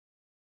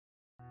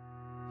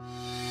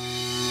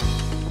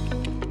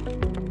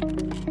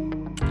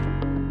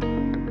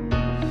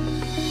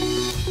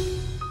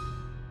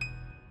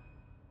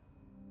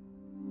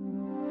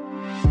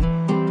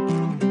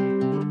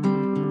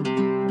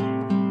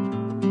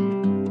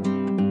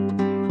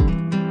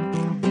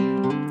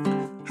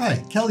Hi,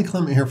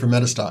 Clement here from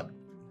MetaStock.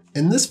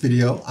 In this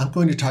video, I'm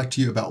going to talk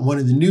to you about one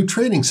of the new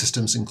trading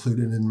systems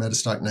included in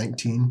MetaStock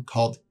 19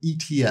 called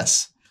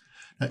ETS.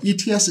 Now,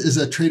 ETS is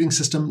a trading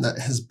system that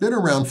has been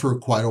around for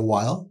quite a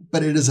while,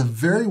 but it is a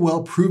very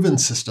well proven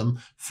system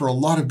for a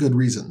lot of good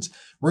reasons.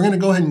 We're going to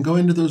go ahead and go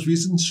into those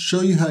reasons, show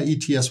you how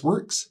ETS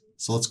works.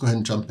 So let's go ahead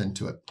and jump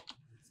into it.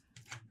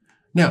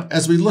 Now,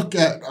 as we look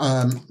at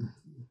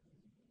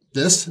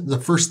the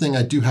first thing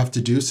I do have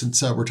to do,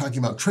 since we're talking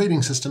about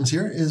trading systems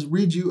here, is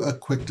read you a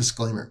quick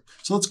disclaimer.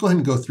 So let's go ahead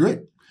and go through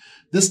it.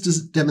 This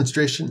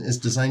demonstration is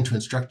designed to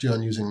instruct you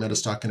on using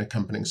MetaStock and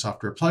accompanying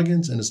software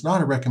plugins and is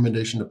not a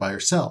recommendation to buy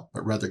or sell,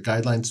 but rather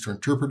guidelines to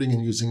interpreting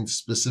and using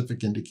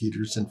specific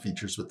indicators and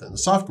features within the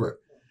software.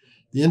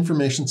 The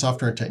information,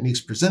 software, and techniques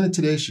presented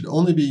today should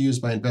only be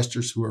used by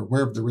investors who are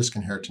aware of the risk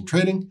inherent in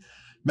trading.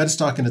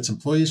 MetaStock and its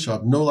employees shall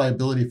have no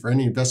liability for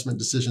any investment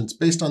decisions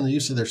based on the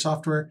use of their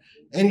software,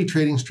 any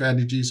trading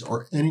strategies,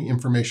 or any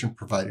information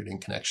provided in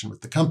connection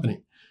with the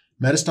company.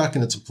 MetaStock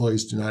and its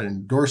employees do not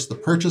endorse the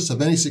purchase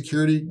of any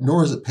security,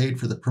 nor is it paid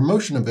for the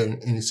promotion of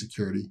any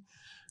security.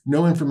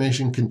 No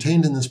information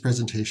contained in this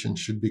presentation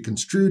should be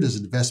construed as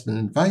investment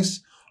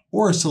advice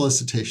or a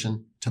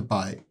solicitation to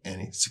buy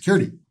any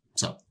security.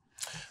 So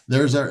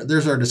there's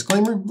our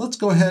disclaimer. Let's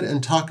go ahead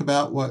and talk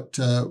about what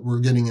we're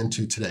getting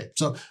into today.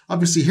 So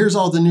obviously, here's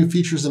all the new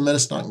features in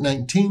MetaStock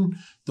 19.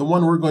 The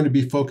one we're going to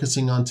be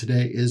focusing on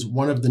today is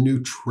one of the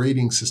new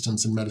trading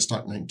systems in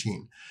MetaStock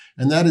 19,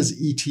 and that is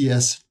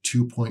ETS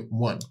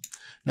 2.1.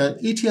 Now,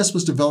 ETS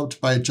was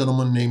developed by a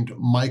gentleman named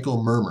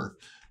Michael Murmer.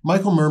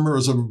 Michael Murmer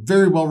is a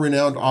very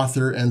well-renowned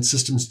author and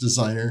systems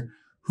designer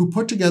who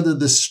put together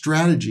this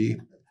strategy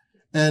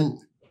and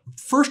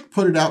first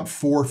put it out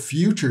for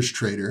futures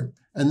trader,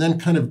 and then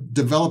kind of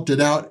developed it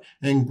out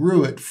and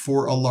grew it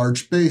for a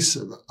large base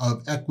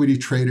of equity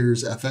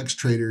traders, FX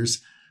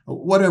traders,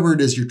 whatever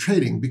it is you're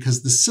trading,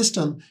 because the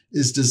system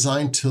is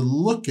designed to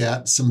look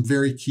at some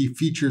very key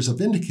features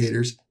of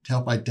indicators to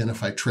help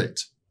identify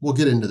trades. We'll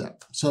get into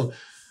that. So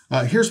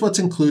here's what's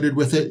included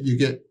with it. You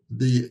get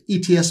the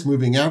ETS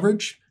moving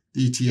average,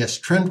 the ETS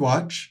trend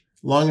watch,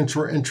 long and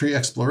short entry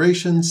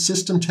exploration,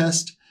 system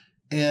test,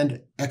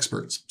 and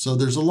experts. So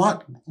there's a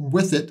lot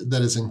with it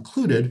that is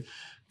included.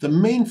 The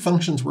main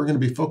functions we're going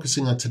to be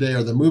focusing on today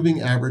are the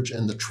moving average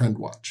and the trend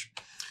watch.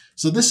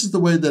 So this is the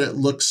way that it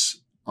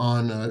looks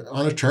on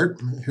a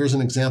chart. Here's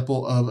an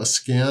example of a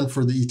scan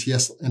for the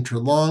ETS enter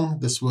long.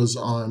 This was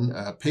on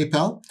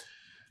PayPal.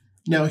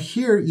 Now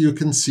here you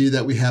can see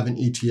that we have an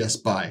ETS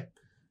buy.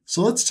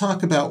 So let's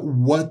talk about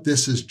what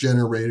this is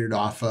generated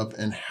off of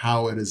and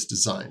how it is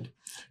designed.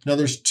 Now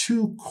there's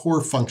two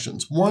core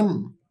functions.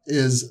 One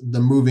is the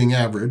moving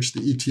average,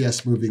 the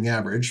ETS moving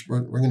average.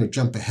 We're going to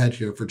jump ahead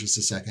here for just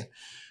a second.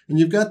 And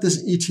you've got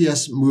this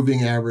ETS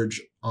moving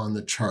average on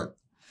the chart.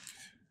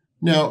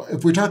 Now,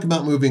 if we talk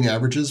about moving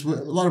averages, a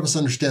lot of us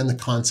understand the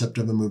concept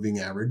of a moving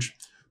average.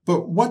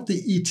 But what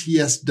the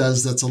ETS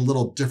does that's a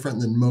little different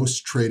than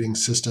most trading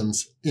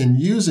systems in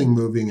using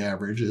moving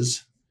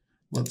averages,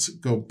 let's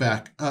go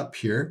back up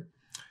here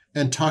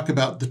and talk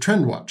about the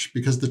trend watch,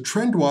 because the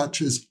trend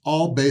watch is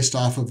all based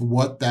off of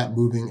what that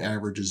moving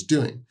average is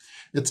doing.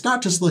 It's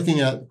not just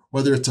looking at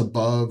whether it's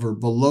above or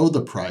below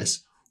the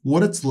price.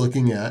 What it's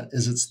looking at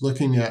is it's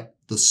looking at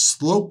the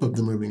slope of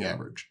the moving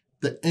average,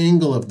 the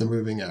angle of the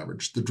moving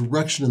average, the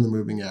direction of the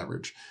moving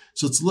average.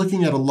 So it's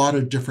looking at a lot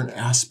of different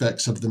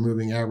aspects of the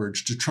moving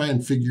average to try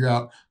and figure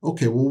out,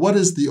 okay, well, what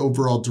is the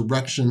overall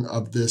direction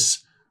of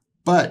this?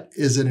 But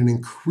is it an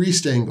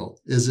increased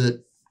angle? Is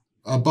it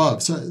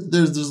above? So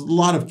there's a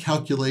lot of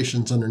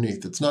calculations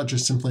underneath. It's not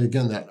just simply,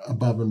 again, that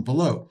above and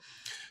below.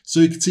 So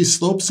you can see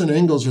slopes and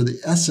angles are the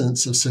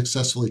essence of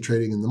successfully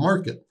trading in the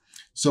market.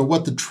 So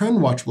what the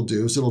trend watch will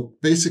do is it'll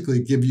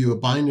basically give you a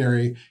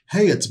binary,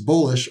 hey, it's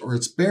bullish or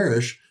it's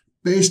bearish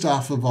based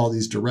off of all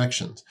these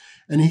directions.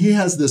 And he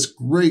has this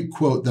great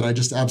quote that I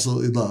just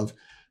absolutely love.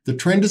 The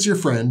trend is your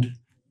friend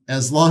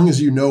as long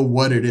as you know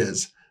what it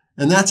is.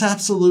 And that's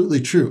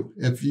absolutely true.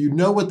 If you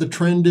know what the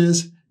trend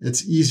is,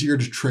 it's easier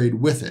to trade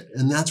with it.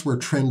 And that's where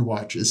trend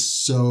watch is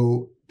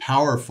so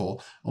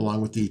powerful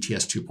along with the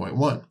ETS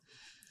 2.1.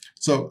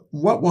 So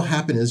what will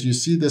happen is you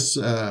see this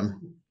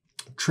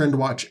trend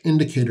watch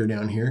indicator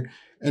down here,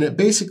 and it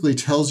basically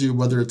tells you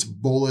whether it's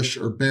bullish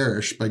or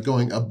bearish by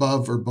going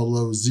above or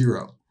below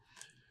zero.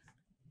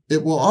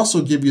 It will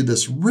also give you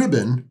this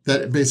ribbon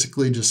that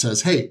basically just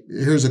says, hey,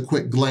 here's a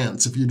quick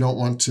glance. If you don't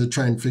want to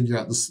try and figure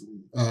out this,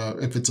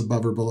 if it's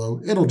above or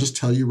below, it'll just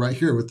tell you right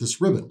here with this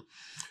ribbon.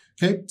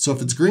 Okay, so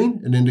if it's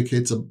green, it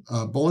indicates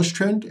a bullish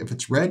trend. If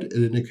it's red, it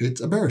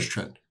indicates a bearish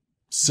trend.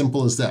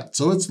 Simple as that.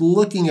 So it's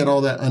looking at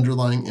all that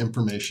underlying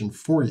information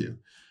for you.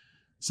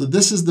 So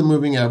this is the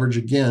moving average,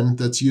 again,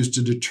 that's used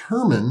to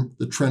determine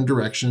the trend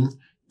direction,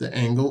 the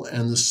angle,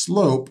 and the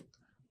slope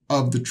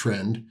of the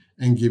trend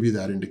and give you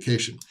that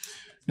indication.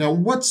 Now,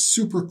 what's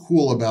super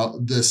cool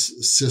about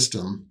this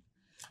system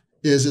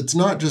is it's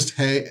not just,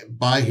 hey,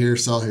 buy here,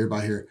 sell here,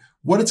 buy here.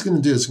 What it's going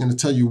to do is it's going to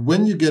tell you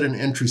when you get an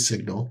entry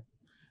signal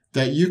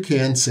that you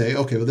can say,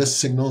 okay, well, this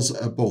signal's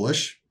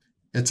bullish.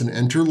 It's an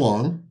enter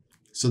long.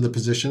 So the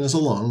position is a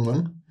long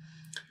one.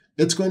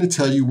 It's going to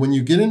tell you when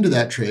you get into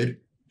that trade,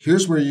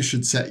 here's where you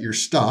should set your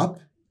stop.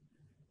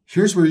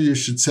 Here's where you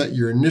should set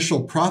your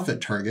initial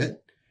profit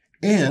target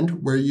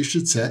and where you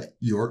should set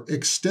your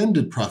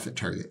extended profit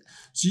target.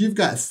 So you've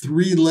got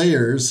 3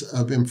 layers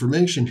of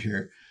information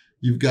here.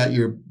 You've got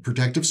your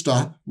protective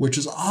stop, which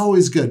is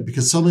always good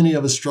because so many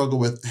of us struggle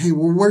with, hey,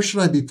 well, where should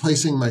I be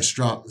placing my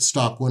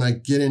stop when I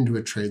get into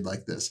a trade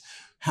like this?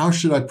 How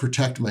should I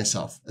protect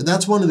myself? And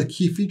that's one of the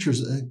key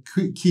features,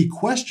 key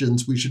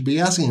questions we should be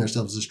asking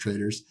ourselves as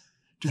traders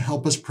to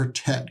help us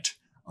protect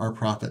our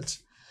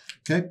profits.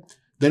 Okay,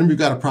 then we've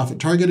got a profit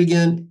target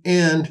again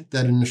and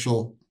that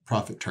initial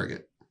profit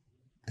target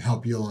to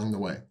help you along the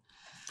way.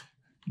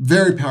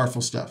 Very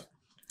powerful stuff.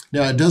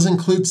 Now, it does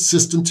include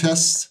system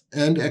tests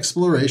and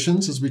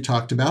explorations, as we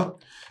talked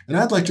about. And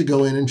I'd like to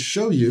go in and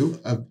show you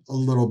a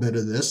little bit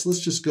of this. Let's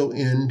just go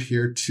in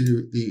here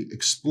to the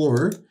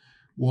Explorer.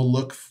 We'll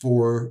look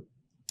for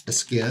a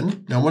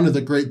scan. Now, one of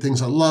the great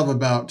things I love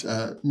about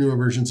newer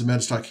versions of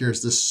MetaStock here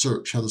is this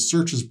search, how the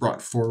search is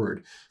brought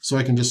forward. So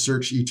I can just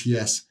search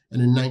ETS.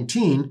 And in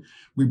 19,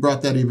 we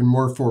brought that even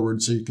more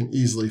forward so you can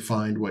easily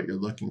find what you're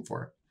looking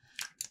for.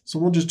 So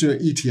we'll just do an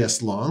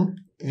ETS long.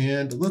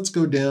 And let's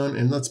go down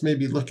and let's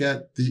maybe look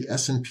at the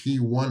S&P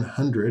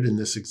 100 in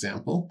this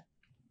example.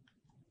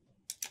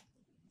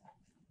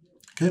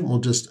 Okay, we'll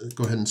just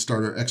go ahead and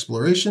start our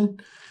exploration.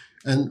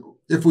 And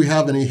if we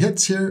have any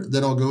hits here,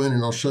 then I'll go in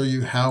and I'll show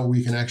you how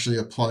we can actually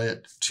apply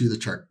it to the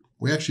chart.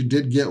 We actually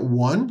did get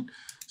one,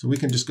 so we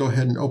can just go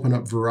ahead and open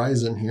up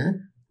Verizon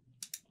here.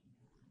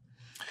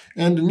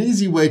 And an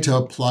easy way to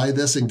apply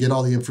this and get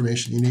all the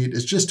information you need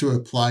is just to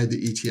apply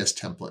the ETS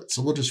template.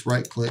 So we'll just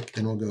right click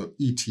and we'll go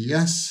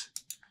ETS,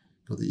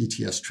 go to the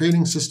ETS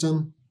trading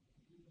system.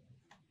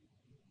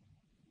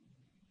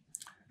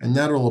 And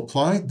that'll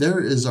apply. There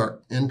is our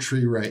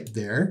entry right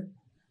there.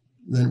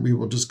 Then we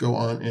will just go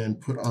on and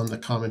put on the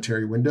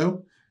commentary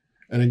window.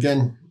 And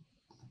again,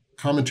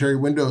 commentary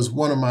window is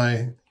one of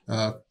my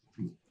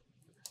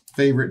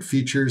favorite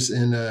features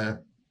in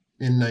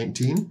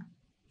 19.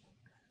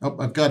 Oh,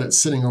 I've got it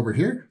sitting over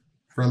here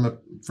from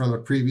a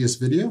previous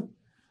video.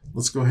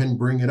 Let's go ahead and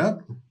bring it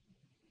up.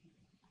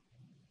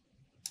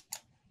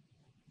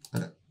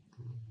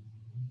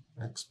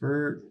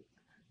 Expert,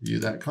 view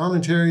that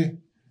commentary.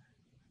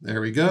 There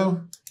we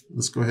go.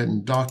 Let's go ahead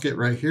and dock it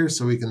right here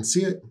so we can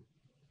see it.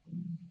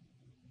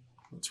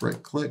 Let's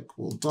right click,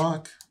 we'll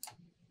dock.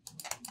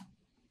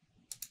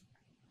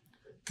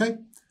 Okay,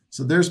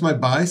 so there's my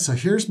buy. So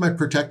here's my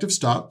protective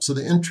stop. So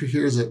the entry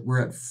here is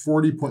we're at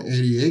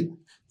 40.88.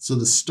 So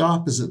the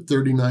stop is at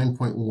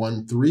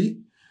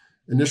 39.13.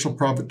 Initial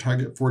profit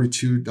target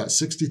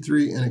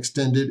 42.63 and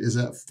extended is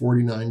at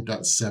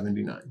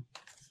 49.79.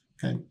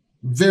 Okay,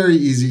 very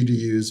easy to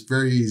use,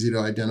 very easy to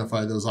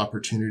identify those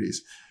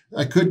opportunities.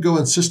 I could go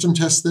and system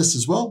test this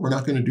as well. We're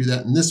not going to do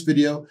that in this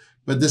video,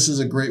 but this is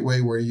a great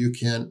way where you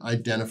can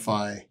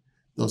identify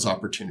those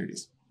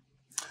opportunities.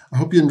 I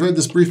hope you enjoyed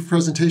this brief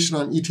presentation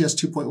on ETS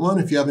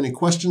 2.1. If you have any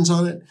questions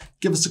on it,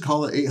 give us a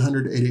call at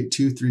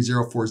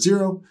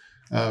 800-882-3040.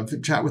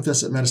 Chat with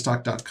us at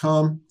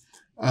metastock.com,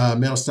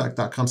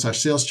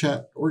 metastock.com/sales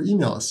chat, or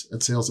email us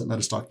at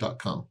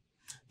sales@metastock.com.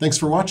 Thanks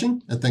for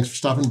watching, and thanks for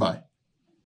stopping by.